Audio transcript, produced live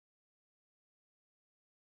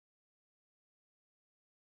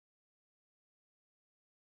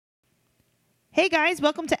Hey guys,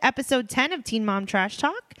 welcome to episode 10 of Teen Mom Trash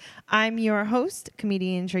Talk. I'm your host,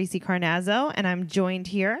 comedian Tracey Carnazzo, and I'm joined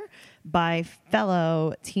here by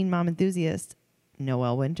fellow teen mom enthusiast,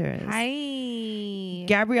 Noelle Winters. Hi.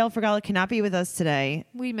 Gabrielle Fergala cannot be with us today.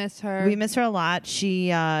 We miss her. We miss her a lot.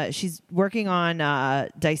 She's working on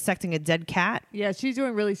dissecting a dead cat. Yeah, she's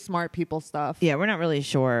doing really smart people stuff. Yeah, we're not really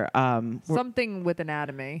sure. Something with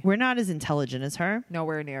anatomy. We're not as intelligent as her.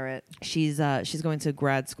 Nowhere near it. She's going to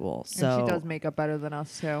grad school, so And she does makeup better than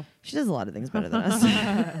us too. She does a lot of things better than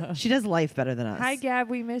us. She does life better than us. Hi, Gab.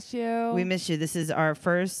 We miss you. We miss you. This is our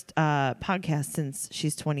first podcast since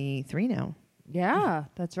she's 23 now. Yeah,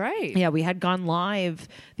 that's right. Yeah, we had gone live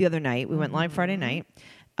the other night. We went live Friday night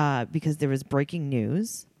because there was breaking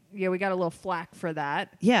news. Yeah, we got a little flack for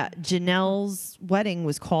that. Yeah, Janelle's wedding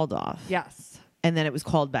was called off. Yes. And then it was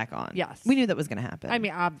called back on. Yes. We knew that was going to happen. I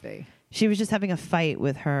mean, Aubree. She was just having a fight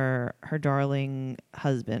with her darling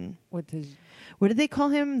husband. With his... What did they call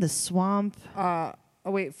him? The swamp? Oh,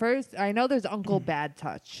 wait. First, I know there's Uncle Bad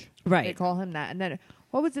Touch. Right. They call him that. And then...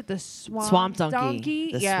 What was it? The swamp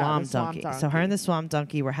donkey. The swamp donkey. So her and the swamp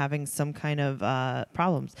donkey were having some kind of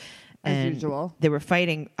problems. As usual. They were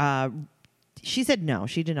fighting. She said no.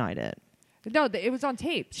 She denied it. No, it was on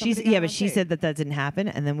tape. She said that didn't happen.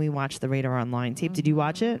 And then we watched the Radar Online tape. Did you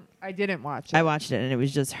watch it? I didn't watch it. I watched it, and it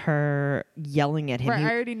was just her yelling at him. Right,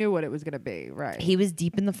 I already knew what it was going to be. Right. He was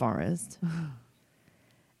deep in the forest.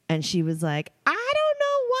 And she was like, I don't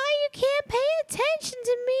know why you can't pay attention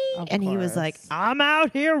to me. And he was like, I'm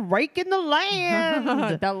out here raking the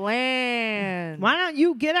land. The land. Why don't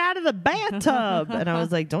you get out of the bathtub? And I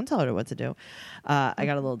was like, don't tell her what to do. I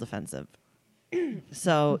got a little defensive.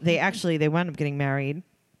 So they wound up getting married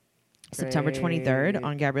September 23rd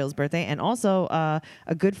on Gabrielle's birthday. And also a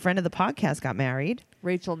good friend of the podcast got married.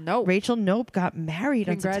 Rachel Nope. Rachel Nope got married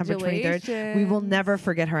on September 23rd. We will never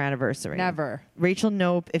forget her anniversary. Never. Rachel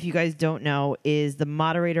Nope, if you guys don't know, is the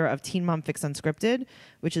moderator of Teen Mom Fix Unscripted,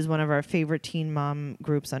 which is one of our favorite teen mom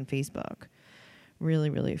groups on Facebook. Really,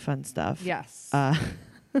 really fun stuff. Yes.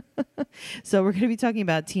 So we're going to be talking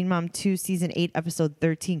about Teen Mom 2 Season 8, Episode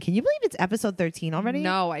 13. Can you believe it's Episode 13 already?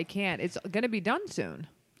 No, I can't. It's going to be done soon.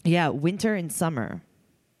 Yeah, Winter and Summer.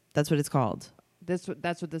 That's what it's called. That's what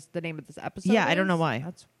the name of this episode Yeah, is? I don't know why.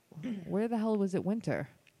 Where the hell was it winter?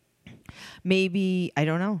 Maybe, I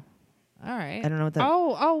don't know. All right. I don't know what that...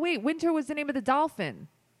 Oh, wait. Winter was the name of the dolphin.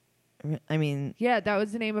 I mean... Yeah, that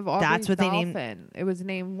was the name of Aubree's that's what dolphin. they named... It was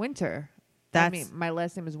named Winter. I mean, my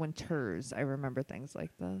last name is Winters. I remember things like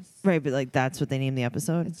this. Right, but like that's what they named the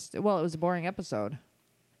episode? It was a boring episode.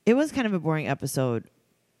 It was kind of a boring episode.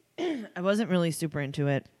 I wasn't really super into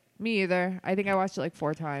it. Me either. I think I watched it like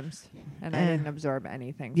 4 times, and I didn't absorb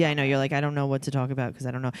anything. Yeah, I know. You're like, I don't know what to talk about because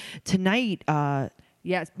I don't know. Tonight...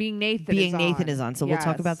 yes, Being Nathan is on. So we'll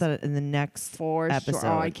talk about that in the next episode. Sure.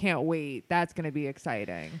 Oh, I can't wait. That's going to be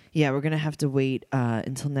exciting. Yeah, we're going to have to wait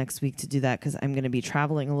until next week to do that because I'm going to be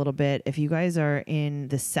traveling a little bit. If you guys are in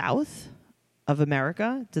the South of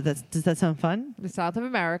America, does that sound fun? The South of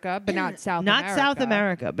America, but not South America. Not South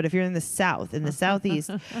America, but if you're in the South, in the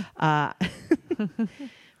Southeast,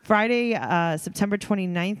 Friday, September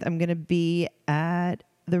 29th, I'm going to be at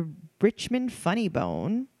the Richmond Funny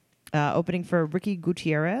Bone. Opening for Ricky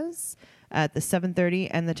Gutierrez at the 7:30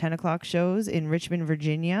 and the 10 o'clock shows in Richmond,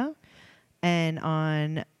 Virginia. And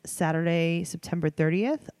on Saturday, September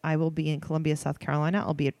 30th, I will be in Columbia, South Carolina.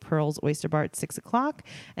 I'll be at Pearl's Oyster Bar at 6 o'clock.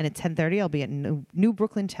 And at 10:30, I'll be at New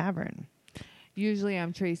Brooklyn Tavern. Usually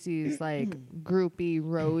I'm Tracy's like groupie,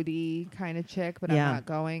 roadie kind of chick, but Yeah. I'm not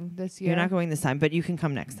going this year. You're not going this time, but you can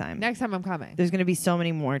come next time. Next time I'm coming. There's going to be so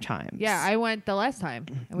many more times. Yeah, I went the last time.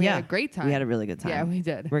 And we had a great time. We had a really good time. Yeah, we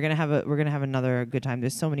did. We're gonna have another good time.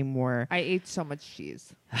 There's so many more. I ate so much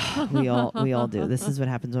cheese. we all do. This is what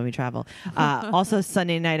happens when we travel. Also,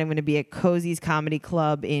 Sunday night I'm going to be at Cozy's Comedy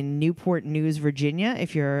Club in Newport News, Virginia.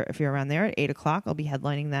 If you're around there at 8 o'clock, I'll be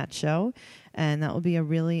headlining that show, and that will be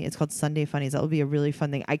it's called Sunday Funnies. That will be a really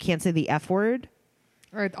fun thing. I can't say the F word.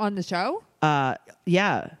 Or on the show?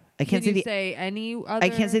 Yeah. I can't say any other? I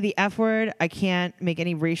can't say the F word. I can't make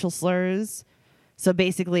any racial slurs. So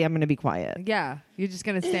basically, I'm going to be quiet. Yeah, you're just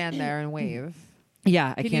going to stand there and wave.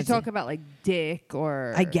 Yeah, Can you talk about like dick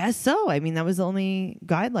or? I guess so. I mean, that was the only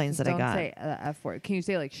guidelines that I got. Don't say the F word. Can you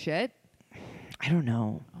say like shit? I don't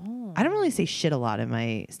know. Oh. I don't really say shit a lot in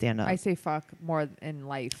my stand-up. I say fuck more in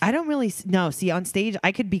life. I don't really... No, see, on stage,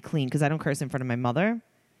 I could be clean because I don't curse in front of my mother.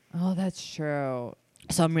 Oh, that's true.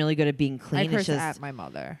 So I'm really good at being clean. I curse at my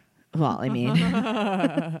mother. Well, I mean,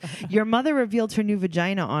 your mother revealed her new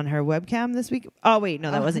vagina on her webcam this week. Oh, wait,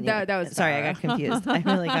 no, that wasn't you. That was sorry, Sarah. I got confused. I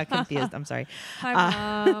really got confused. I'm sorry. Hi,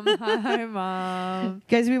 Mom. Hi, Mom.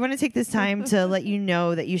 Guys, we want to take this time to let you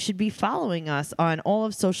know that you should be following us on all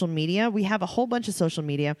of social media. We have a whole bunch of social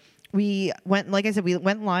media. We went, like I said, we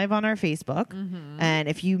went live on our Facebook. And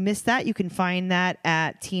if you missed that, you can find that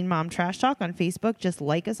at Teen Mom Trash Talk on Facebook. Just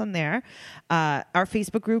like us on there. Our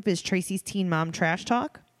Facebook group is Tracey's Teen Mom Trash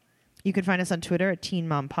Talk. You can find us on Twitter at Teen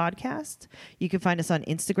Mom Podcast. You can find us on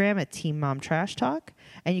Instagram at Teen Mom Trash Talk.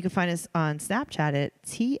 And you can find us on Snapchat at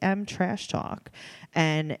TM Trash Talk.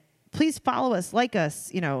 And please follow us, like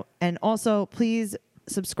us, and also please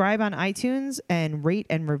subscribe on iTunes and rate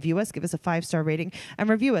and review us. Give us a 5-star rating and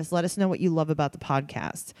review us. Let us know what you love about the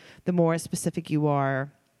podcast. The more specific you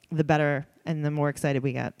are, the better and the more excited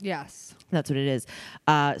we get. Yes. That's what it is.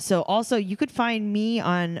 So also you could find me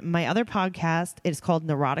on my other podcast. It's called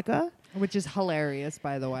Neurotica. Which is hilarious,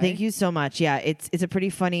 by the way. Thank you so much. Yeah, it's a pretty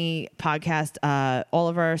funny podcast. All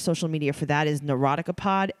of our social media for that is Neurotica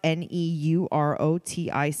Pod,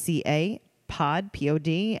 NEUROTICA Pod,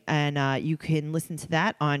 POD. And you can listen to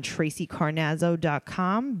that on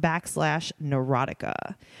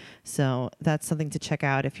tracycarnazzo.com/Neurotica. So that's something to check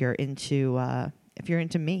out if you're into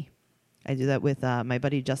me. I do that with my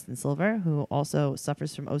buddy Justin Silver, who also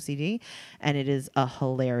suffers from OCD, and it is a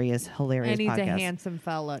hilarious and he's podcast. a handsome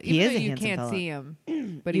fella. He is a you handsome can't fella. see him,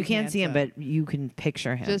 but You he's can't see him, handsome. but you can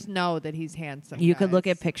picture him. Just know that he's handsome. You could look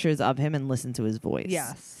guys. at pictures of him and listen to his voice.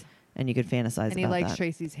 Yes. And you could fantasize And he about likes that.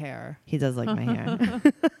 Tracy's hair. He does like my hair.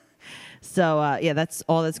 So, yeah, that's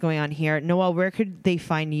all that's going on here. Noelle, where could they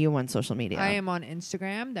find you on social media? I am on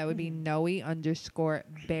Instagram. That would be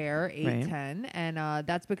Noe_bear810. And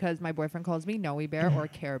that's because my boyfriend calls me Noe Bear or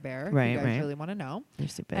Care Bear. If Right, you guys right. really want to know. You're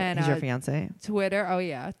stupid. And, He's your fiance. Twitter. Oh,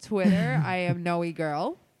 yeah. Twitter. I am Noe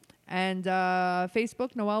Girl. And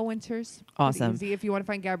Facebook, Noelle Winters. Awesome. Easy. If you want to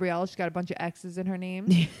find Gabrielle, she's got a bunch of X's in her name.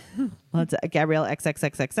 Well, it's Gabrielle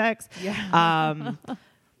XXXXX. Yeah.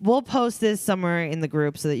 We'll post this somewhere in the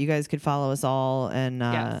group so that you guys could follow us all and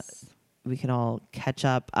Yes. we can all catch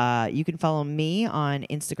up. You can follow me on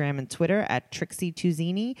Instagram and Twitter at Trixie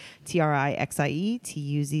Tuzini, TRIXIE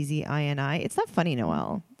TUZZINI. It's not funny,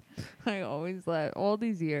 Noelle. I always laugh. All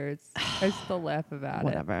these years, I still laugh about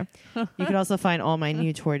Whatever. You can also find all my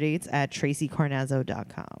new tour dates at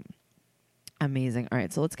tracycarnazzo.com. Amazing. All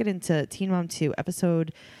right, so let's get into Teen Mom 2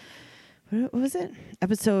 episode. What was it?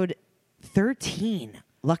 Episode 13.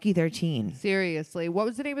 Lucky 13. it. Seriously. What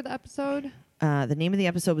was the name of the episode? The name of the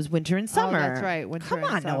episode was Winter and Summer. Oh, that's right. Winter Come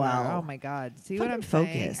and on, Summer. Noelle. Oh, my God. See Fucking what I'm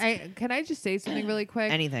focus. saying? Can I just say something really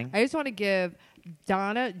quick? Anything. I just want to give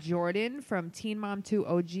Donna Jordan from Teen Mom 2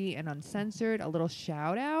 OG and Uncensored a little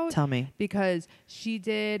shout out. Tell me. Because she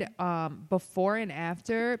did before and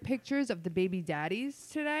after pictures of the baby daddies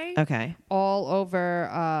today. Okay. All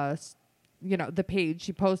over, the page.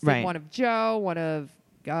 She posted Right. one of Joe, one of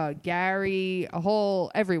Gary,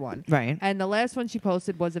 everyone. Right. And the last one she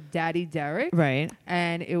posted was of Daddy Derek. Right.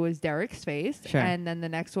 And it was Derek's face. Sure. And then the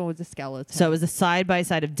next one was a skeleton. So it was a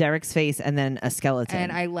side-by-side of Derek's face and then a skeleton.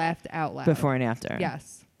 And I laughed out loud. Before and after.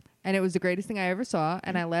 Yes. And it was the greatest thing I ever saw.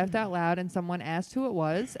 And I laughed out loud. And someone asked who it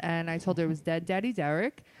was. And I told her it was Dead Daddy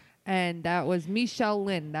Derek. And that was Michelle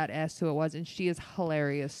Lynn that asked who it was. And she is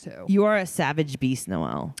hilarious, too. You are a savage beast,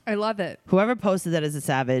 Noelle. I love it. Whoever posted that is a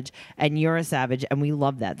savage, and you're a savage, and we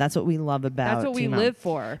love that. That's what we love about That's what we Teen Mom. live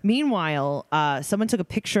for. Meanwhile, someone took a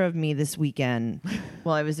picture of me this weekend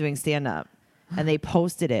while I was doing stand-up, and they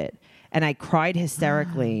posted it, and I cried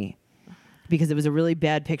hysterically because it was a really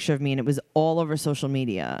bad picture of me, and it was all over social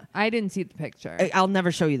media. I didn't see the picture. I'll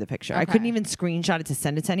never show you the picture. I Okay. couldn't even screenshot it to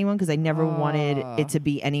send it to anyone because I never wanted it to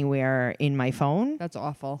be anywhere in my phone. That's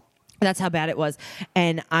awful. That's how bad it was.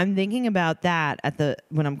 And I'm thinking about that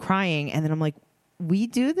when I'm crying, and then I'm like, we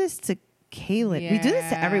do this to Kaylin. We do this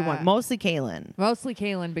to Yeah. everyone, mostly Kaylin, Mostly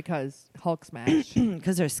Kaylin because Hulk smash.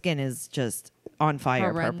 because her skin is just on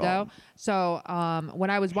fire Horrendo. purple. So when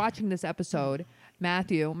I was watching this episode,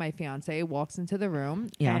 Matthew, my fiance, walks into the room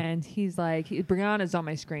Yeah. and he's like, Briana's on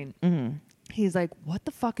my screen. Mm-hmm. He's like, what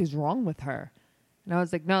the fuck is wrong with her? And I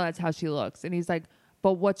was like, no, that's how she looks. And he's like,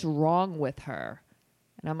 but what's wrong with her?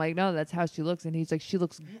 And I'm like, no, that's how she looks. And he's like, she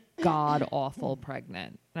looks god awful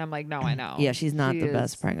pregnant. And I'm like, no, I know. Yeah, she's not She the is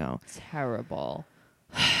best preggo. Terrible.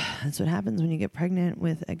 That's what happens when you get pregnant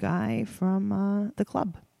with a guy from the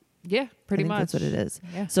club. Yeah, pretty I think much. that's what it is.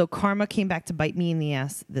 Yeah. So karma came back to bite me in the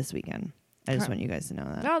ass this weekend. I just want you guys to know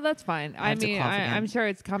that. No, that's fine. I have to mean, cough again. I'm sure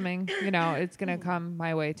it's coming. You know, it's going to come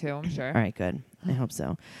my way too, I'm sure. All right, good. I hope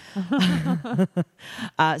so.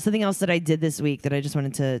 Something else that I did this week that I just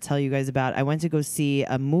wanted to tell you guys about. I went to go see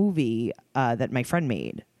a movie that my friend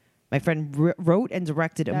made. My friend wrote and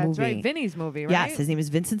directed a movie. That's right, Vinny's movie, right? Yes, his name is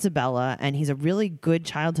Vincent Sabella, and he's a really good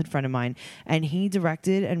childhood friend of mine. And he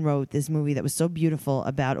directed and wrote this movie that was so beautiful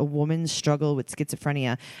about a woman's struggle with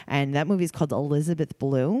schizophrenia. And that movie is called Elizabeth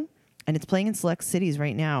Blue. And it's playing in select cities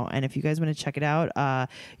right now. And if you guys want to check it out,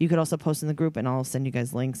 you could also post in the group, and I'll send you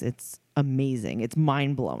guys links. It's amazing. It's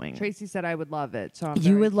mind-blowing. Tracey said I would love it. So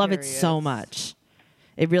you would love it so much.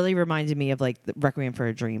 It really reminded me of like the Requiem for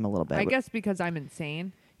a Dream a little bit. I guess because I'm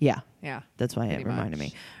insane. Yeah. Yeah. That's why it reminded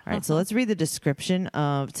me. All right. So let's read the description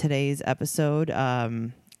of today's episode.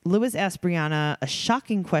 Lewis asks Briana a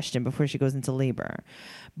shocking question before she goes into labor.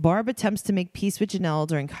 Barb attempts to make peace with Janelle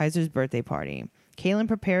during Kaiser's birthday party. Kaylin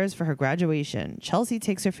prepares for her graduation. Chelsea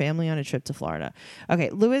takes her family on a trip to Florida. Okay.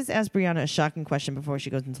 Lewis asks Briana a shocking question before she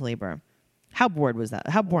goes into labor. How bored was that?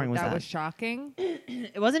 How boring was that? That was shocking.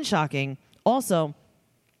 It wasn't shocking. Also,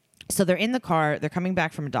 so they're in the car. They're coming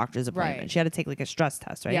back from a doctor's appointment. Right. She had to take like a stress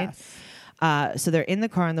test, right? Yes. So they're in the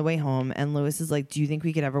car on the way home, and Lewis is like, "Do you think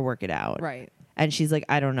we could ever work it out?" Right. And she's like,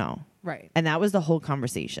 "I don't know." Right. And that was the whole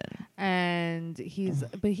conversation. And he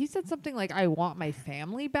said something like, "I want my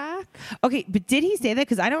family back." Okay, but did he say that?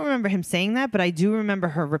 Because I don't remember him saying that, but I do remember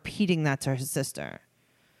her repeating that to her sister.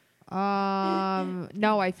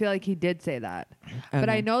 No, I feel like he did say that. Okay. But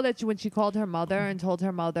I know that when she called her mother and told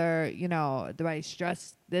her mother, you know, do I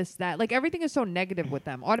stress this, that, like everything is so negative with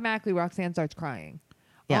them. Automatically, Roxanne starts crying.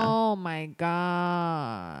 Yeah. Oh my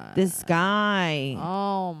God. This guy.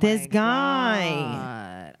 Oh my This guy.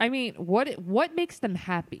 God. I mean, what makes them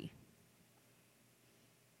happy?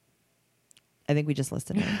 I think we just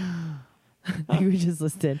listed it. I think we just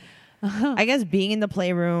listed. I guess being in the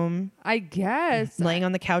playroom. I guess. Laying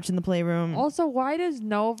on the couch in the playroom. Also, why does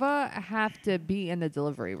Nova have to be in the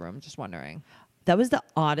delivery room? Just wondering. That was the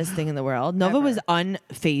oddest thing in the world. Nova was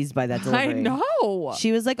unfazed by that delivery. I know.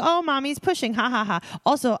 She was like, "Oh, mommy's pushing. Ha, ha, ha."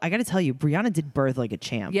 Also, I got to tell you, Briana did birth like a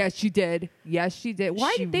champ. Yes, she did. Yes, she did.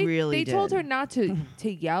 Why she did they really they told her not to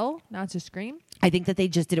yell, not to scream? I think that they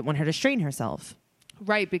just didn't want her to strain herself.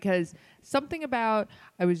 Right, because something about,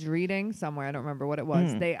 I was reading somewhere, I don't remember what it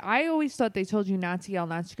was. I always thought they told you not to yell,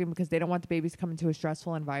 not to scream, because they don't want the babies to come into a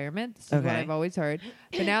stressful environment. This is what I've always heard.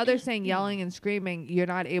 But now they're saying yelling and screaming, you're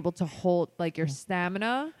not able to hold like your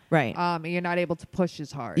stamina. Right. And you're not able to push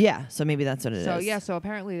as hard. Yeah, so maybe that's what it is. So yeah, so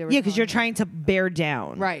apparently they were because you're trying to bear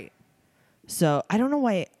down. Right. So I don't know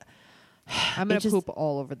why. I'm going to poop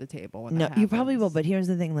all over the table when that happens. You probably will, but here's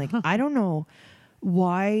the thing. Like, I don't know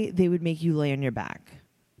why they would make you lay on your back.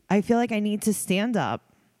 I feel like I need to stand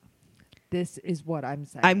up. This is what I'm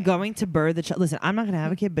saying. I'm going to birth the child. Listen, I'm not going to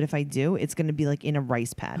have a kid, but if I do, it's going to be like in a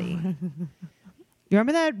rice paddy. You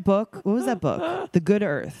remember that book? What was that book? The Good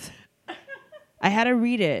Earth. I had to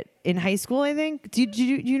read it in high school, I think. Do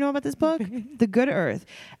you know about this book? The Good Earth.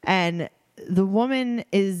 And the woman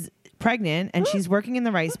is pregnant and she's working in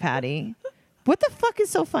the rice paddy. What the fuck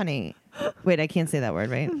is so funny? Wait, I can't say that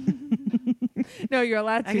word, right? No, you're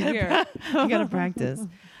allowed to hear. I gotta practice.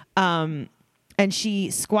 And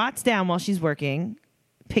she squats down while she's working,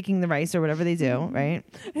 picking the rice or whatever they do, right?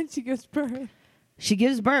 And she gives birth. She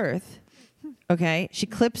gives birth. Okay. She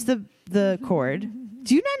clips the cord.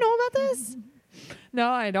 Do you not know about this? No,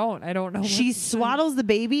 I don't. I don't know. She swaddles the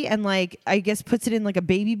baby and like I guess puts it in like a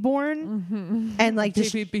baby born and like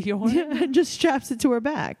just straps it to her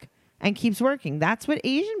back and keeps working. That's what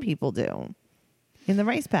Asian people do in the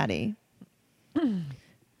rice paddy.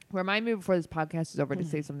 Remind me before this podcast is over to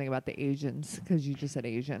say something about the Asians, because you just said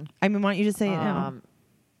Asian. I mean, why don't you just say it now?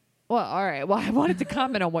 Well, all right. Well, I wanted to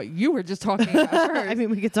comment on what you were just talking about first. I mean,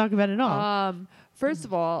 we could talk about it all. First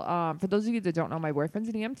of all, for those of you that don't know, my boyfriend's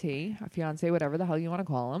an EMT, a fiance, whatever the hell you want to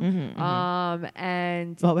call him.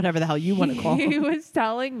 And well, whatever the hell you want to call him. He was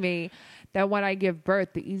telling me that when I give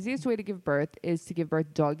birth, the easiest way to give birth is to give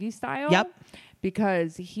birth doggy style. Yep.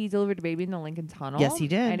 Because he delivered a baby in the Lincoln Tunnel. Yes, he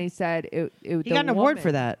did. And he said he got an award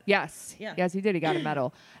for that. Yes. Yeah. Yes, he did. He got a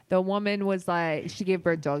medal. The woman was like, she gave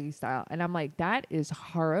birth doggy style. And I'm like, that is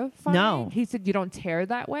horrifying. No. He said, you don't tear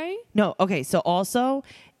that way? No. Okay. So also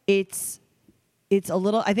it's a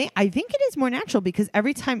little, I think it is more natural because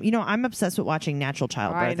every time, I'm obsessed with watching natural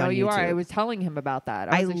childbirth. I know on you YouTube. are. I was telling him about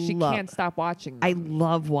that. I was like, she can't stop watching them. I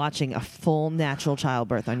love watching a full natural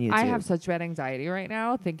childbirth on YouTube. I have such bad anxiety right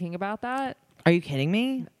now thinking about that. Are you kidding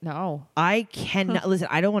me? No. I cannot listen.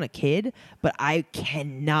 I don't want a kid, but I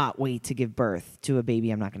cannot wait to give birth to a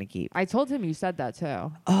baby I'm not going to keep. I told him you said that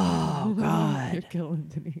too. Oh You're God. killing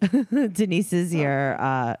Denise. Denise is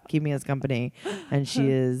here keeping us company, and she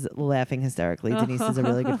is laughing hysterically. Denise is a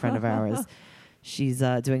really good friend of ours. She's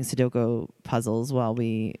doing Sudoku puzzles while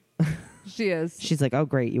we... She is. She's like, oh,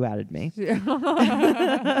 great, you outed me.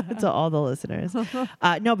 To all the listeners.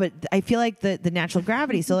 No, but I feel like the natural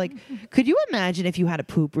gravity. So, like, could you imagine if you had to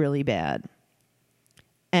poop really bad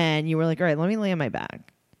and you were like, all right, let me lay on my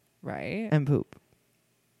back Right. and poop?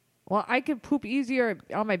 Well, I could poop easier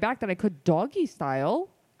on my back than I could doggy style.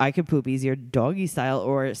 I could poop easier doggy style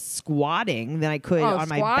or squatting than I could on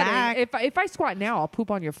my squatting. back. If I squat now, I'll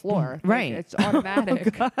poop on your floor. Right. Like, it's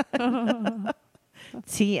automatic.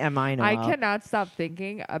 TMI, Noelle. I cannot stop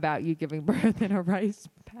thinking about you giving birth in a rice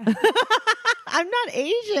bag. I'm not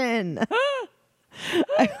Asian.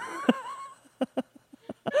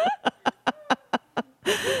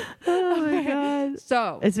 Oh my God.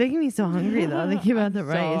 So It's making me so hungry though, thinking about the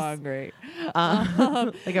rice. So hungry.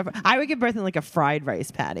 I would give birth in like a fried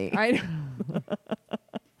rice patty.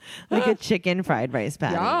 Like a chicken fried rice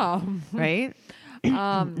patty. Yum. Right?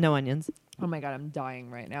 No onions. Oh my God, I'm dying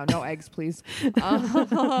right now. No eggs, please.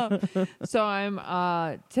 So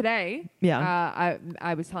I'm today. Yeah.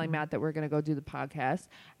 I was telling Matt that we're gonna go do the podcast,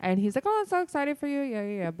 and he's like, "Oh, I'm so excited for you."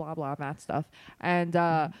 Yeah. Blah blah Matt stuff,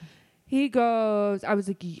 and he goes. I was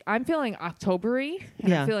like, "I'm feeling October-y, and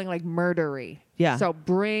Yeah. I'm feeling like murdery. Yeah. So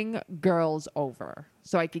bring girls over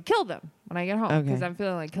so I could kill them when I get home because Okay. I'm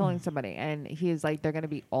feeling like killing somebody." And he's like, "They're gonna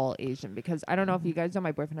be all Asian because I don't know if you guys know,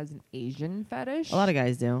 my boyfriend has an Asian fetish." A lot of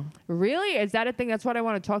guys do. Really? Is that a thing? That's what I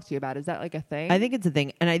want to talk to you about. Is that like a thing? I think it's a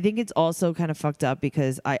thing. And I think it's also kind of fucked up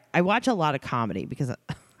because I watch a lot of comedy because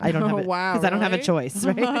I don't have it. Wow, because I don't have a really? choice,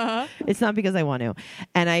 right? It's not because I want to.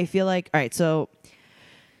 And I feel like, all right, so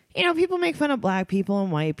you know, people make fun of black people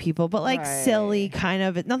and white people, but like Right. silly kind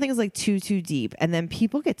of. Nothing is like too deep. And then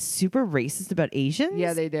people get super racist about Asians.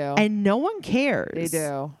 Yeah, they do. And no one cares. They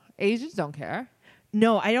do. Asians don't care.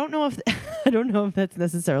 No, I don't know if I don't know if that's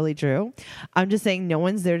necessarily true. I'm just saying no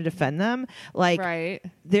one's there to defend them. Like Right.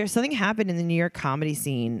 there's something happened in the New York comedy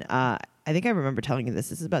scene. I think I remember telling you this.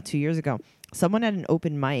 This is about 2 years ago. Someone at an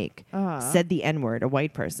open mic said the N-word, a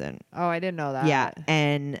white person. Oh, I didn't know that. Yeah,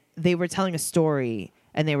 and they were telling a story,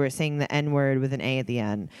 and they were saying the N-word with an A at the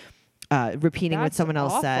end, repeating what That's someone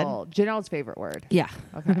else said. awful. Janelle's favorite word. Yeah,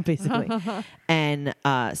 Okay. basically. And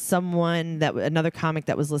another comic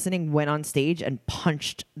that was listening went on stage and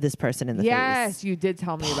punched this person in the face. Yes, you did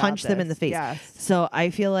tell me about Punched them in the this. face. Yes. So I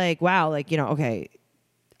feel like, wow, like, you know, okay,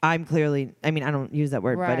 I'm clearly, I mean, I don't use that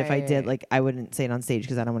word, but if I did, Right. like, I wouldn't say it on stage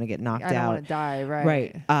because I don't want to get knocked I don't out. want to die. Right.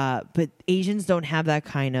 Right. But Asians don't have that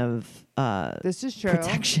kind of This is true.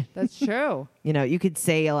 protection. That's true. You know, you could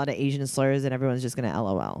say a lot of Asian slurs and everyone's just going to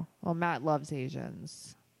LOL. Well, Matt loves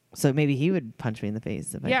Asians. So maybe he would punch me in the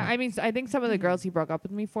face. If Yeah, I I mean, I think some of the girls he broke up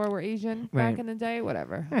with me for were Asian Right. back in the day.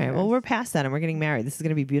 Whatever. All right. Well, we're past that and we're getting married. This is going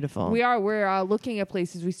to be beautiful. We're looking at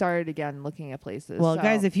places. We started again looking at places. Well, so.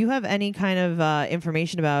 guys, if you have any kind of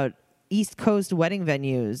information about East Coast wedding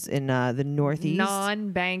venues in the Northeast,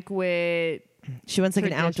 non-banquet, she wants like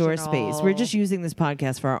an outdoor space. We're just using this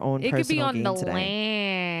podcast for our own it could be personal on gain the today.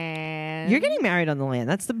 land. You're getting married on the land.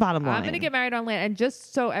 That's the bottom line. I'm going to get married on land. And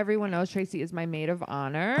just so everyone knows, Tracey is my maid of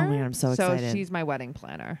honor. Oh my God, I'm so excited. So she's my wedding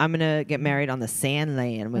planner. I'm going to get married on the sand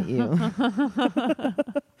land with you.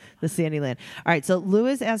 The sandy land. All right. So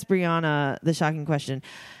Lewis asked Briana the shocking question.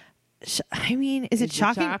 I mean, is it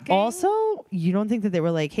shocking? Also, you don't think that they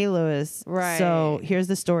were like, hey, Lewis, Right. so here's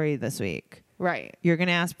the story this week. Right. You're going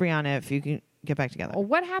to ask Briana if you can get back together. Well,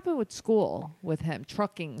 what happened with school with him?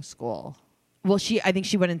 Trucking school. Well, I think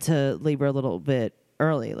she went into labor a little bit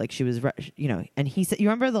early. Like she was, you know, and he said, you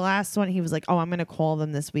remember the last one? He was like, oh, I'm going to call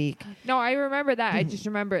them this week. No, I remember that. I just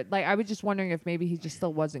remember, like, I was just wondering if maybe he just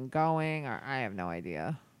still wasn't going, or I have no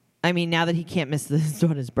idea. I mean, now that he can't miss his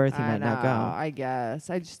daughter's birth, he I might not go. I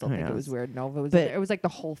guess. I just still Who think it knows? was weird. Nova was But there. It was like the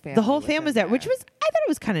whole family. The whole fam was there, which was, I thought it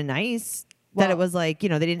was kind of nice. That Well- it was like, you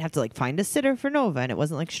know, they didn't have to like find a sitter for Nova, and it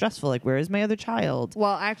wasn't like stressful. Like, where is my other child?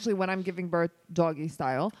 Well, actually, when I'm giving birth doggy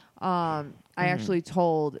style, I actually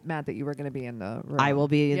told Matt that you were going to be in the room. I will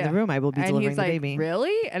be in Yeah. the room. I will be And delivering he's the like, baby.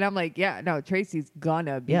 really? And I'm like, yeah, no, Tracy's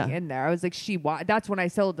gonna be Yeah. in there. I was like, that's when I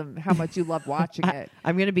told him how much you love watching it.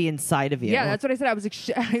 I'm going to be inside of you. Yeah, that's what I said. I was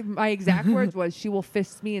like, my exact words was, she will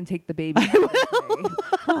fist me and take the baby. away."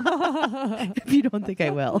 If you don't think I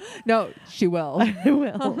will. No, she will. I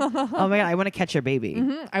will. Oh my God, I want to catch your baby.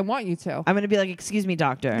 Mhm, I want you to. I'm going to be like, excuse me,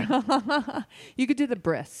 doctor. You could do the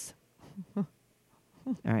bris. All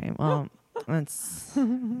right. Well,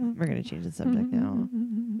 We're gonna change the subject now.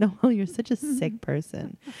 No, you're such a sick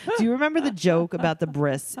person. Do you remember the joke about the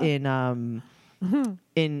bris in Mrs.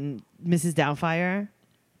 Doubtfire?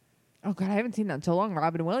 Oh God, I haven't seen that in so long.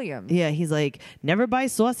 Robin Williams. Yeah, he's like, never buy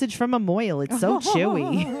sausage from a moil. It's so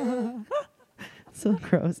chewy. So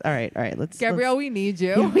gross. All right. Let's Gabrielle, we need you.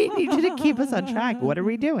 Yeah, we need you to keep us on track. What are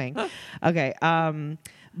we doing? Okay.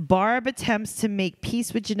 Barb attempts to make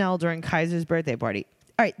peace with Janelle during Kaiser's birthday party.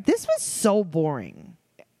 All right. This was so boring.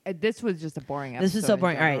 This was just a boring episode. This was so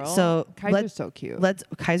boring. All right. So Kaiser's so cute.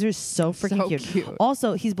 Kaiser's so freaking cute.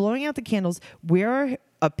 Also, he's blowing out the candles. Where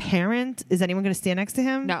a parent, is anyone going to stand next to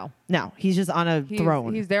him? No. He's just on a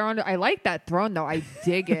throne. He's there I like that throne though. I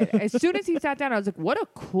dig it. As soon as he sat down, I was like, what a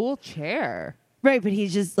cool chair. Right, but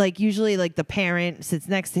he's just like, usually like the parent sits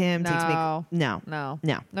next to him. No.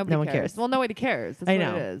 Nobody one cares. Well, nobody cares. That's I what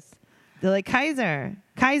know. it is. They're like, Kaiser,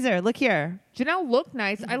 look here. Janelle looked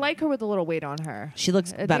nice. I like her with a little weight on her. She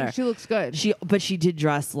looks I better. think she looks good. But she did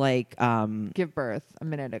dress like give birth a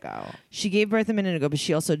minute ago. She gave birth a minute ago, but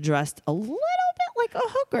she also dressed a little bit like a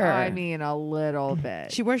hooker. I mean, a little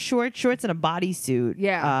bit. She wore shorts and a bodysuit.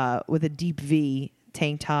 Yeah. With a deep V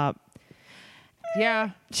tank top. Yeah.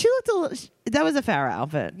 She looked a little. That was a Farrah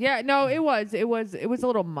outfit. Yeah. No, it was a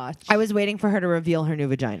little much. I was waiting for her to reveal her new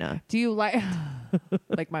vagina. Do you like,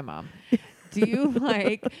 like my mom? Do you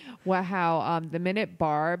like how the minute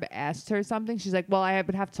Barb asked her something, she's like, "Well, I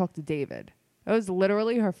would have to talk to David." That was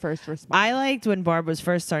literally her first response. I liked when Barb was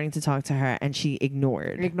first starting to talk to her, and she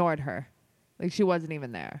ignored her, like she wasn't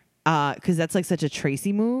even there. Because that's like such a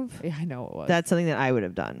Tracey move. Yeah, I know it was. That's something that I would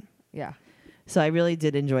have done. Yeah. So I really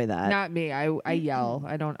did enjoy that. Not me. I yell.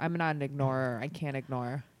 I'm not an ignorer. I can't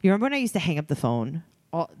ignore. You remember when I used to hang up the phone?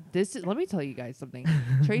 Let me tell you guys something.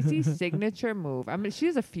 Tracy's signature move. I mean, she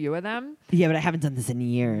has a few of them. Yeah, but I haven't done this in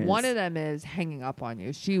years. One of them is hanging up on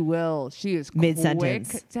you. She is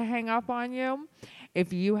Mid-sentence. quick to hang up on you.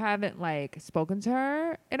 If you haven't like spoken to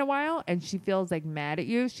her in a while and she feels like mad at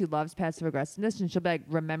you, she loves passive aggressiveness and she'll be like,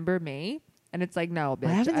 "Remember me?" And it's like, no, bitch.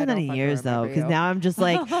 I haven't done that in years though, because you. now I'm just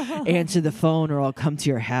like, answer the phone or I'll come to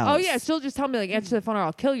your house. Oh yeah, she'll just tell me like, answer the phone or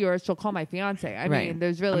I'll kill you, or she'll call my fiance. I mean,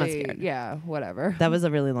 there's really, yeah, whatever. That was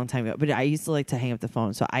a really long time ago, but I used to like to hang up the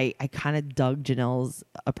phone, so I kind of dug Janelle's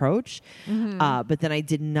approach, but then I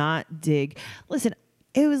did not dig. Listen,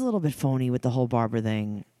 it was a little bit phony with the whole Barbara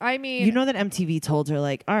thing. I mean, you know that MTV told her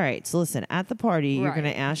like, all right, so listen, at the party, you're going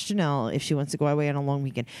to ask Janelle if she wants to go away on a long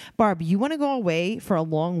weekend. Barb, you want to go away for a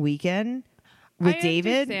long weekend with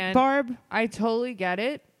David? Barb? I totally get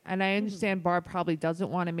it. And I understand Barb probably doesn't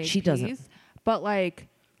want to make peace. Doesn't. But like,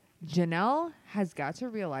 Janelle has got to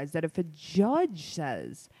realize that if a judge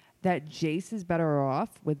says that Jace is better off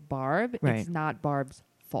with Barb, it's not Barb's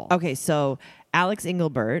fault. Okay, so Alex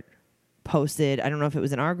Engelbert posted, I don't know if it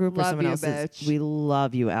was in our group or someone else's. Bitch. We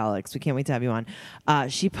love you, Alex. We can't wait to have you on.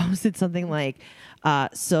 She posted something like,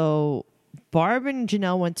 so Barb and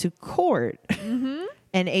Janelle went to court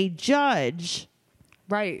and a judge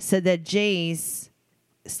said that Jace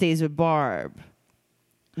stays with Barb.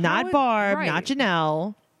 Not Barb, not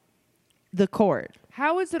Janelle, the court.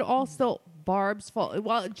 How is it all still Barb's fault?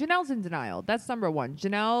 Well, Janelle's in denial. That's number one.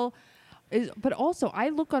 Janelle is, but also I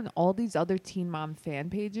look on all these other Teen Mom fan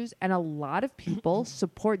pages and a lot of people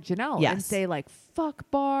support Janelle and say like,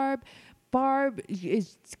 fuck Barb. Barb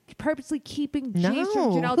is purposely keeping Jace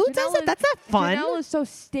from Janelle. Who does it? That's not fun. Janelle is so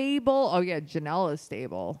stable. Oh yeah, Janelle is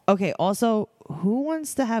stable. Okay, also, who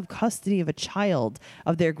wants to have custody of a child,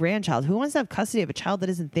 of their grandchild? Who wants to have custody of a child that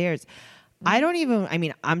isn't theirs? I don't even, I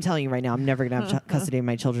mean, I'm telling you right now, I'm never going to have custody of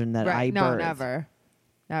my children that I birthed. No,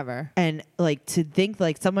 never. And like to think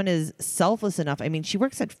like someone is selfless enough. I mean, she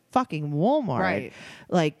works at fucking Walmart,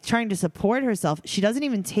 like trying to support herself. She doesn't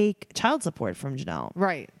even take child support from Janelle.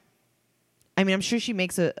 Right. I mean, I'm sure she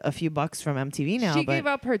makes a few bucks from MTV now. She gave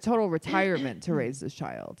up her total retirement to raise this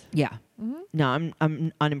child. Yeah. No,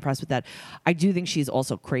 I'm unimpressed with that. I do think she's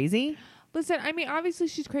also crazy. Listen, I mean, obviously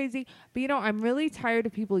she's crazy, but you know, I'm really tired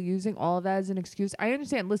of people using all of that as an excuse. I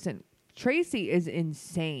understand. Listen, Tracey is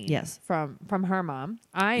insane. Yes. From her mom.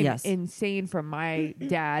 I'm insane from my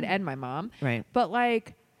dad and my mom. Right. But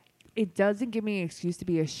like, it doesn't give me an excuse to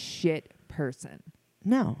be a shit person.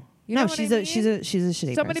 No. You know she's I a mean? she's a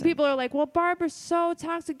shitty So person. many people are like, well, Barbara's so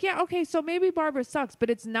toxic. Yeah, okay, so maybe Barbara sucks, but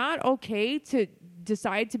it's not okay to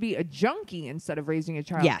decide to be a junkie instead of raising a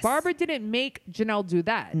child. Yes. Barbara didn't make Janelle do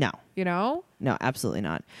that. No. You know? No, absolutely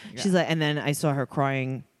not. Yeah. She's like, and then I saw her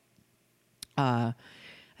crying. I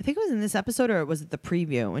think it was in this episode or was it the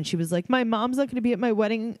preview? And she was like, my mom's not going to be at my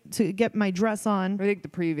wedding to get my dress on. I think the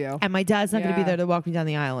preview. And my dad's not going to be there to walk me down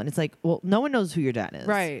the aisle. And it's like, well, no one knows who your dad is.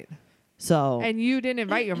 Right. So And you didn't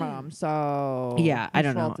invite your mom, so yeah, I whose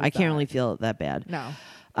don't know. fault is I can't that? really feel that bad.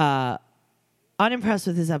 No. Unimpressed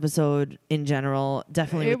with this episode in general.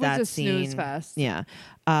 Definitely It with was that a scene. snooze fest. Yeah.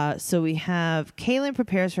 So we have Kaylin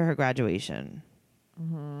prepares for her graduation.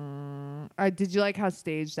 Did you like how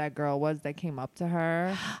staged that girl was that came up to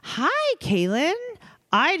her? Hi, Kaylin.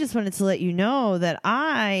 I just wanted to let you know that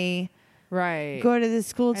I Right. go to this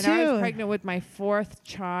school And too. I was pregnant with my 4th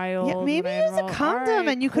child. Yeah, maybe when I use a enrolled. condom All right,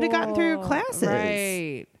 and you could have gotten through your cool. classes.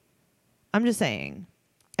 Right. I'm just saying.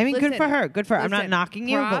 I mean, good Listen, for her. Good for her. I'm not listen, knocking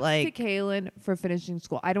you, but props like, to Kaylin for finishing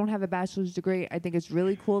school. I don't have a bachelor's degree. I think it's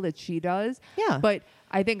really cool that she does. yeah. But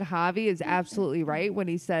I think Javi is absolutely right when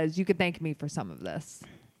he says you could thank me for some of this.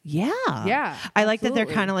 yeah. Yeah. I like that they're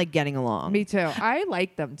absolutely. kind of like getting along. Me too. I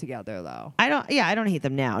like them together though. I don't hate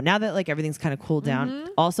them now that like everything's kind of cooled down. Mm-hmm.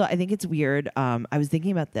 Also, I think it's weird. I was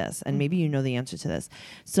thinking about this, and maybe you know the answer to this.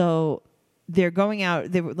 So they're going out.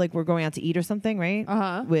 We're going out to eat or something, right?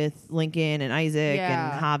 With Lincoln and Isaac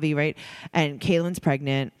Yeah. and Javi, right? And Kaylin's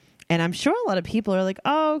pregnant, and I'm sure a lot of people are like,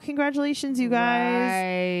 "Oh, congratulations, you guys!"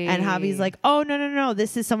 Right. And Javi's like, "Oh, no,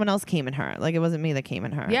 this is someone else came in her. Like it wasn't me that came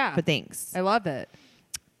in her. Yeah. but thanks." I love it.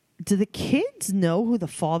 Do the kids know who the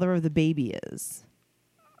father of the baby is?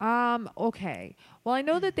 Okay. Well, I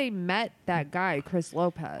know that they met that guy, Chris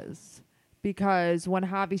Lopez, because when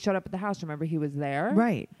Javi showed up at the house, remember he was there?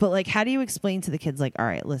 Right. But like, how do you explain to the kids, like, all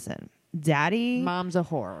right, listen, daddy. Mom's a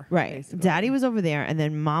whore. Right. basically. Daddy was over there and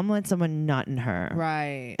then mom let someone nut in her.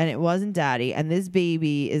 Right. And it wasn't daddy. And this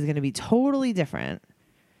baby is going to be totally different.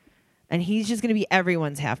 And he's just going to be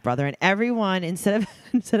everyone's half brother. And everyone, instead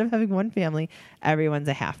of having one family, everyone's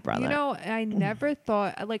a half brother. You know, I never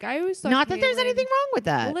thought, like, I always thought. Not that there's anything wrong with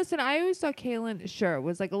that. Well, listen, I always thought Kaylin, sure,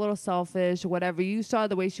 was like a little selfish or whatever. You saw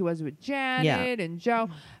the way she was with Janet and Joe.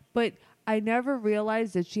 But I never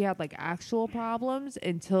realized that she had like actual problems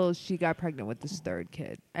until she got pregnant with this 3rd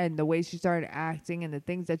kid. And the way she started acting and the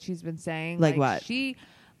things that she's been saying. Like what? She,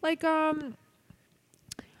 like,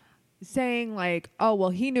 saying like, oh well,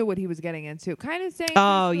 he knew what he was getting into, kind of saying,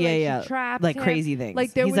 oh basically, yeah, like, she trapped like him. crazy things.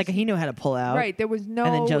 Like there he's was, like he knew how to pull out. right. There was no.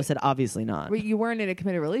 And then Joe said, obviously not. You weren't in a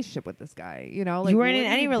committed relationship with this guy, you know. Like, You weren't what in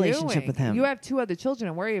are any you relationship doing? with him. You have 2 other children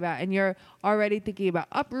to worry about, and you're already thinking about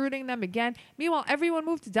uprooting them again. Meanwhile, everyone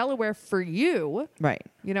moved to Delaware for you. Right.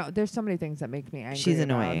 You know, there's so many things that make me angry. She's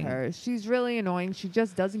about annoying. her. She's really annoying. She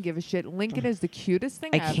just doesn't give a shit. Lincoln is the cutest thing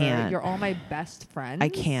I ever. can't. You're all my best friends. I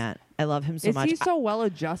can't. I love him so Is much. he so well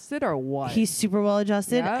adjusted or what? He's super well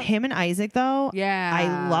adjusted. Yep. Him and Isaac, though, Yeah.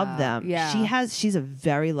 I love them. Yeah. She's a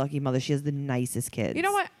very lucky mother. She has the nicest kids. You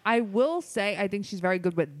know what? I will say I think she's very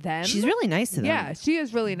good with them. She's really nice to them. Yeah, she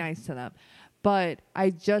is really nice to them. But I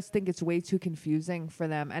just think it's way too confusing for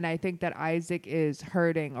them. And I think that Isaac is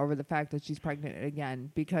hurting over the fact that she's pregnant again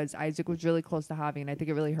because Isaac was really close to Javi. And I think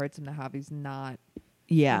it really hurts him that Javi's not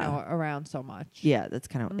around so much. Yeah, that's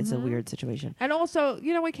kind of, it's a weird situation. And also,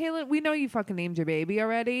 you know what, Kaylin? We know you fucking named your baby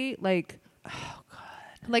already. Like, oh, God.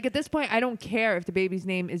 Like, at this point, I don't care if the baby's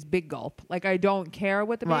name is Big Gulp. Like, I don't care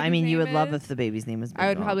what the baby's name is. Well, I mean, you would love if the baby's name was Big I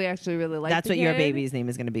would Gulp. probably actually really like That's the what your kid. baby's name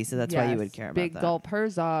is going to be, so that's why you would care about Big that. Gulp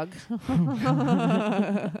Herzog.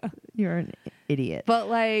 You're an idiot. But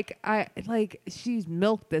she's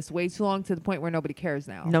milked this way too long to the point where nobody cares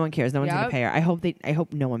now. No one cares. No one's going Yep. to pay her. I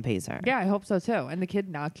hope no one pays her. Yeah, I hope so too. And the kid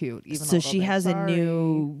not cute. Even So a she little bit. has a Sorry.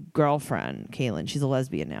 new girlfriend, Kaylin. She's a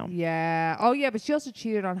lesbian now. Yeah. Oh yeah, but she also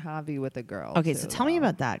cheated on Javi with a girl. Okay, too, so tell me though.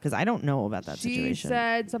 about that because I don't know about that She situation.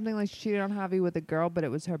 said something like she cheated on Javi with a girl, but it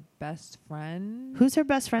was her best friend. Who's her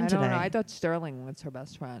best friend I don't today? know. I thought Sterling was her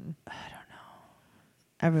best friend.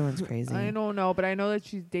 Everyone's crazy. I don't know, but I know that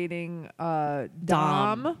she's dating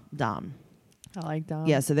Dom. Dom. I like Dom.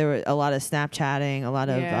 Yeah, so there were a lot of Snapchatting, a lot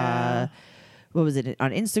of Yeah. what was it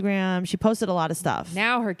on Instagram? She posted a lot of stuff.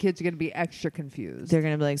 Now her kids are gonna be extra confused. They're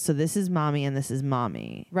gonna be like, so this is mommy and this is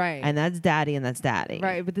mommy, Right. And that's daddy and that's daddy,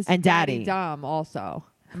 Right, but this and is Daddy daddy. Dom also.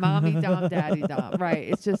 Mommy Dom, Daddy Dom. Right.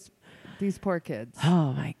 It's just these poor kids.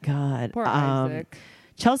 Oh my god. Poor Isaac.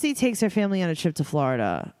 Chelsea takes her family on a trip to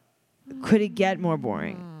Florida. Could it get more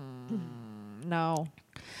boring? No.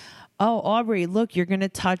 Oh, Aubree, look, you're gonna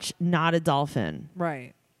touch not a dolphin.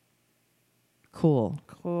 Right. Cool.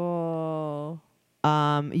 Cool.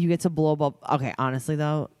 You get to blow bubbles. Okay, honestly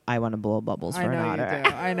though, I want to blow bubbles for I an know otter. you do.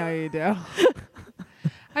 I know you do.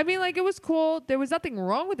 I mean, like, it was cool. There was nothing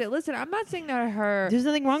wrong with it. Listen, I'm not saying that her There's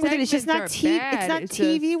nothing wrong with it. It's just not segments are it's bad. not It's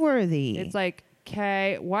TV just- worthy. It's like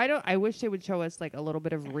Okay, I wish they would show us like a little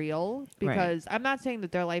bit of real, because I'm not saying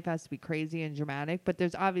that their life has to be crazy and dramatic, but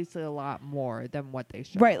there's obviously a lot more than what they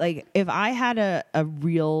show. Right, like if I had a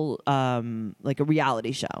real like a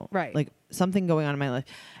reality show, right, like something going on in my life,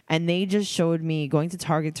 and they just showed me going to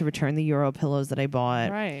Target to return the Euro pillows that I bought,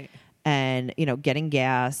 right, and getting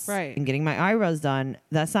gas, right, and getting my eyebrows done,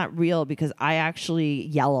 that's not real because I actually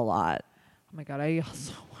yell a lot. Oh my God, I yell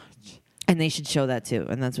so much. And they should show that too,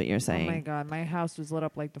 and that's what you're saying. Oh my God, my house was lit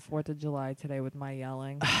up like the 4th of July today with my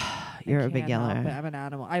yelling. You're a big yeller. I'm an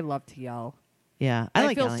animal. I love to yell. Yeah, I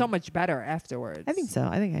like feel yelling. so much better afterwards. I think so.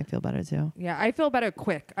 I think I feel better too. Yeah, I feel better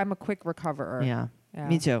quick. I'm a quick recoverer. Yeah,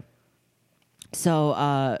 me too.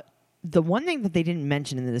 So the one thing that they didn't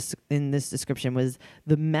mention in this description was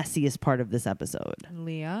the messiest part of this episode.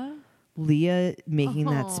 Leah making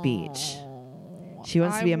that speech. She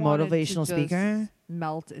wants to be a motivational speaker.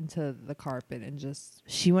 Melt into the carpet and just.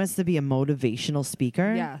 She wants to be a motivational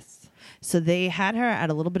speaker. Yes. So they had her at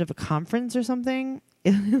a little bit of a conference or something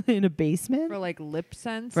in a basement for like lip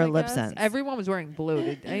sense. For lip sense. Everyone was wearing blue.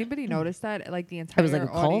 Did anybody notice that? Like the entire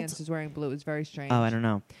audience was wearing blue. It was very strange. Oh, I don't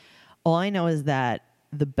know. All I know is that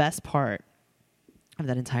the best part of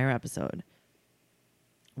that entire episode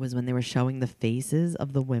was when they were showing the faces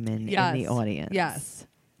of the women in the audience. Yes.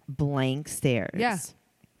 Blank stares. Yeah.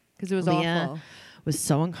 Because it was Leah awful. Was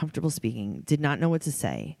so uncomfortable speaking, did not know what to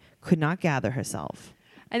say, could not gather herself.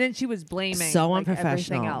 And then she was blaming so like,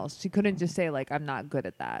 unprofessional. Everything else. She couldn't just say like, I'm not good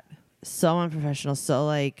at that. So unprofessional. So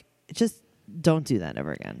like, just don't do that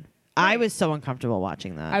ever again. Right. I was so uncomfortable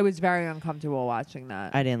watching that. I was very uncomfortable watching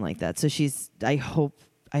that. I didn't like that. So I hope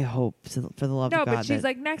for the love of God. No, but she's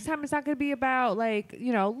like, next time it's not going to be about like,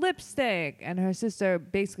 lipstick. And her sister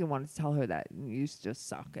basically wanted to tell her that you just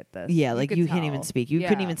suck at this. Yeah, like you can't even speak. You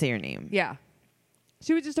couldn't even say your name. Yeah.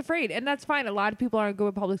 She was just afraid. And that's fine. A lot of people aren't good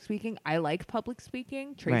with public speaking. I like public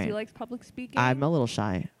speaking. Tracey likes public speaking. I'm a little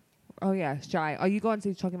shy. Oh, yeah, shy. Oh, you go and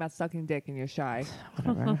say talking about sucking dick and you're shy.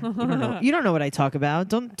 Whatever. You don't know what I talk about.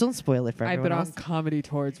 Don't spoil it for everyone else. I've been on comedy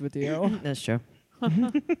tours with you. That's true.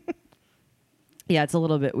 Yeah, it's a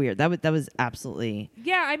little bit weird. That was absolutely.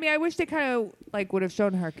 Yeah, I mean, I wish they kind of like would have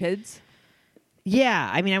shown her kids. Yeah,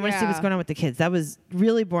 I mean, I want to see what's going on with the kids. That was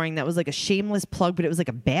really boring. That was like a shameless plug, but it was like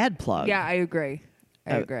a bad plug. Yeah, I agree.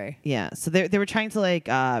 I agree. Yeah, so they were trying to like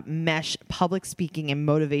mesh public speaking and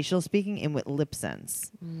motivational speaking in with lip sense.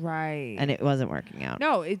 Right. And it wasn't working out.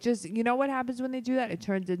 No, it just, what happens when they do that? It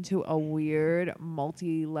turns into a weird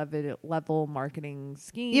multi-level marketing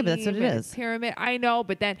scheme. Yeah, but that's what it is. Pyramid. I know,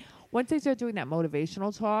 but then once they start doing that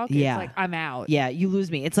motivational talk, it's like, I'm out. Yeah, you lose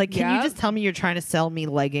me. It's like, can you just tell me you're trying to sell me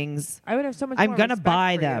leggings? I would have so much I'm more going to respect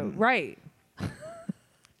buy for them. You. Right.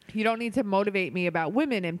 You don't need to motivate me about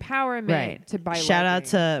women empowerment to buy Shout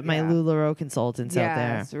leggings. out to my LuLaRoe consultants out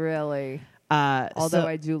there. Yes, really. Although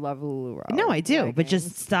I do love LuLaRoe. No, I do. leggings. But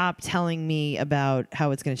just stop telling me about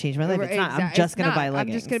how it's going to change my life. It's not. I'm just going to buy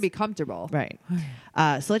leggings. I'm just going to be comfortable. Right.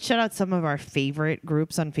 So let's shout out some of our favorite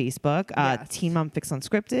groups on Facebook. Teen Mom Fix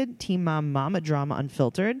Unscripted, Teen Mom Mama Drama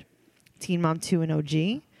Unfiltered, Teen Mom 2 and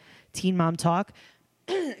OG, Teen Mom Talk.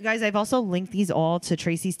 Guys, I've also linked these all to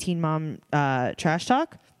Tracey's Teen Mom Trash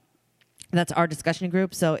Talk. That's our discussion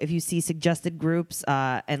group. So if you see suggested groups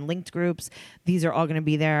and linked groups, these are all going to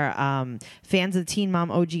be there. Fans of Teen Mom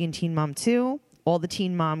OG and Teen Mom 2, all the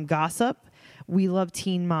Teen Mom gossip. We love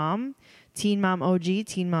Teen Mom OG,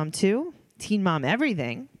 Teen Mom 2, Teen Mom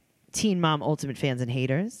Everything, Teen Mom Ultimate Fans and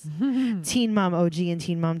Haters, Teen Mom OG and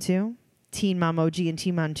Teen Mom 2, Teen Mom OG and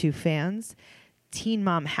Teen Mom 2 Fans, Teen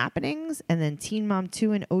Mom Happenings, and then Teen Mom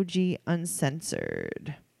 2 and OG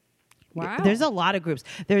Uncensored. Wow. There's a lot of groups.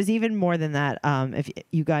 There's even more than that. If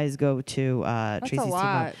you guys go to Tracey's Teen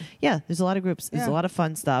Mom. Yeah, there's a lot of groups. There's a lot of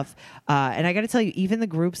fun stuff. And I got to tell you, even the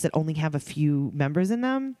groups that only have a few members in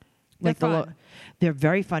them, they're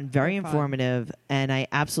very fun, very informative, and I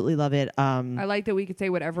absolutely love it. I like that we could say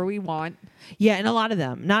whatever we want. Yeah, and a lot of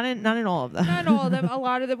them, not in all of them. Not all of them. A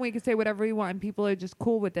lot of them we could say whatever we want, and people are just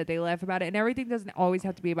cool with it. They laugh about it, and everything doesn't always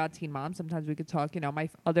have to be about Teen Mom. Sometimes we could talk, my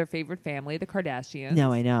other favorite family, the Kardashians.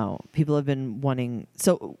 No, I know. People have been wanting.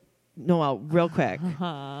 So, Noelle, real quick.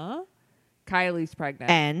 Kylie's pregnant,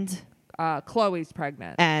 and Khloe's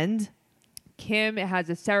pregnant, and Kim has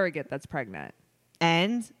a surrogate that's pregnant,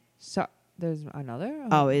 and. So there's another.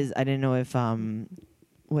 I didn't know if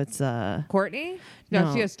what's Courtney?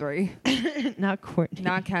 No, she has 3. Not Courtney.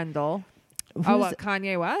 Not Kendall. What,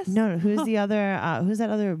 Kanye West? No, who's the other? Who's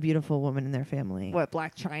that other beautiful woman in their family? What,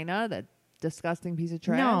 Black China? That disgusting piece of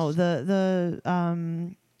trash. No,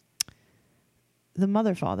 the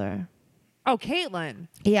mother father. Oh, Caitlyn.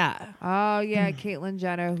 Yeah. Oh, yeah, Caitlyn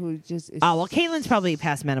Jenner, who just is... Oh, well, Caitlyn's probably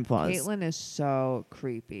past menopause. Caitlyn is so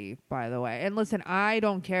creepy, by the way. And listen, I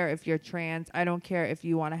don't care if you're trans. I don't care if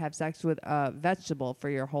you want to have sex with a vegetable for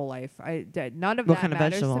your whole life. None of What that kind of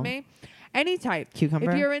matters vegetable? to me. Any type. Cucumber?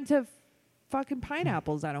 If you're into fucking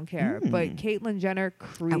pineapples, I don't care. But Caitlyn Jenner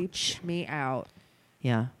creeps me out.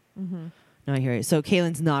 Yeah. No, I hear you. So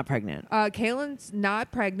Caitlyn's not pregnant. Caitlyn's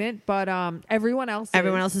not pregnant, but everyone else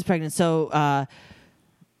is pregnant. So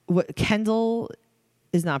Kendall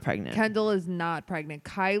is not pregnant. Kendall is not pregnant.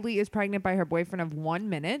 Kylie is pregnant by her boyfriend of 1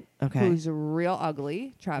 minute, who's real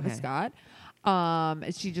ugly, Travis Scott.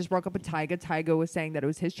 She just broke up with Tyga. Tyga was saying that it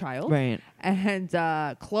was his child. Right. And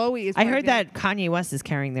Chloe is I pregnant. heard that Kanye West is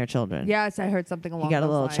carrying their children. Yes, I heard something along those lines. He got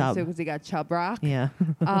a little chub. Because he got chub rock. Yeah.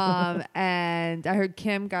 And I heard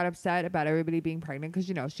Kim got upset about everybody being pregnant because,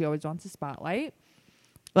 you know, she always wants the spotlight.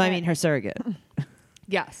 Well, I mean, her surrogate.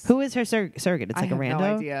 Yes. Who is her surrogate? It's like a rando?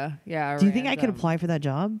 No idea. Yeah. Do you think I could apply for that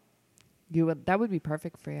job? You would. That would be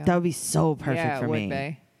perfect for you. That would be so perfect for me. Yeah, it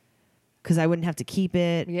would be. Because I wouldn't have to keep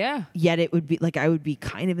it. Yeah. Yet it would be like I would be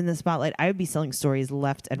kind of in the spotlight. I would be selling stories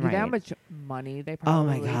left and right. You know how much money they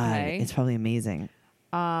probably Oh my God. pay? It's probably amazing.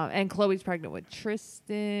 And Chloe's pregnant with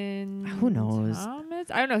Tristan. Who knows?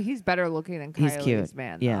 Thomas? I don't know. He's better looking than He's Kylie's cute.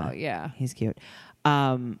 man. Yeah. Though. Yeah. He's cute.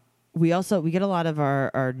 We get a lot of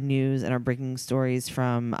our news and our breaking stories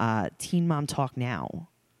from Teen Mom Talk Now.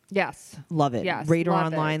 Yes. Love it. Yes. Radar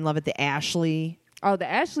love Online. it. Love it. The Ashley. Oh, the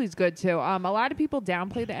Ashley's good too. A lot of people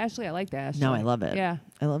downplay the Ashley. I like the Ashley. No, I love it. Yeah.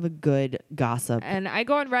 I love a good gossip. And I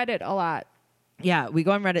go on Reddit a lot. Yeah, we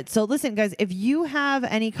go on Reddit. So listen, guys, if you have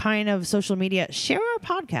any kind of social media, share our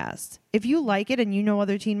podcast. If you like it and you know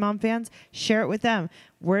other Teen Mom fans, share it with them.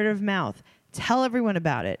 Word of mouth. Tell everyone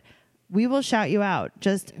about it. We will shout you out.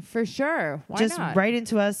 Just for sure. Why just not? write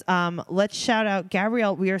into us. Let's shout out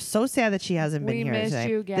Gabrielle. We are so sad that she hasn't been We here miss today.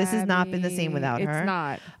 you, This has not been the same without her. It's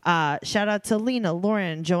not. Shout out to Lena,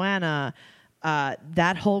 Lauren, Joanna,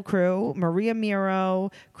 that whole crew, Maria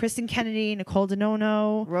Miro, Kristen Kennedy, Nicole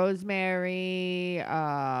Denono, Rosemary,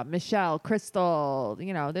 Michelle, Crystal.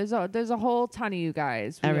 You know, there's a whole ton of you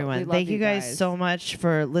guys. Everyone. Thank you guys so much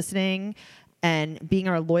for listening and being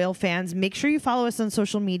our loyal fans. Make sure you follow us on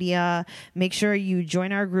social media. Make sure you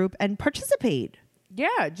join our group and participate.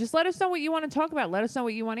 Yeah, just let us know what you want to talk about. Let us know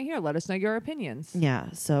what you want to hear. Let us know your opinions.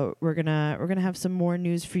 Yeah, so we're gonna have some more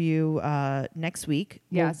news for you next week.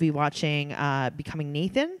 Yes. We'll be watching Becoming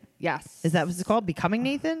Nathan. Yes. Is that what it's called? Becoming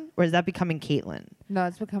Nathan? Or is that Becoming Caitlyn? No,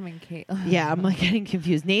 it's Becoming Caitlyn. Yeah, I'm like getting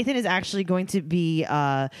confused. Nathan is actually going to be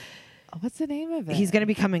what's the name of it? he's gonna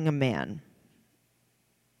be becoming a man.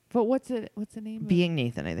 But what's the name Being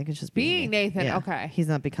Nathan. I think it's just Being Nathan. Yeah. Okay. He's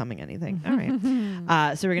not becoming anything. All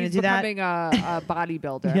right. So we're going to do that. He's becoming a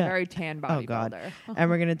bodybuilder, Yeah. a very tan bodybuilder. Oh, God. And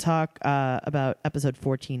we're going to talk about episode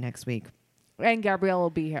 14 next week. And Gabrielle will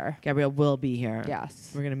be here. Gabrielle will be here.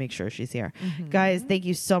 Yes. We're going to make sure she's here. Guys, thank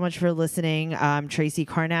you so much for listening. I'm Tracey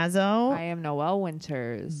Carnazzo. I am Noelle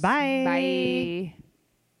Winters. Bye. Bye.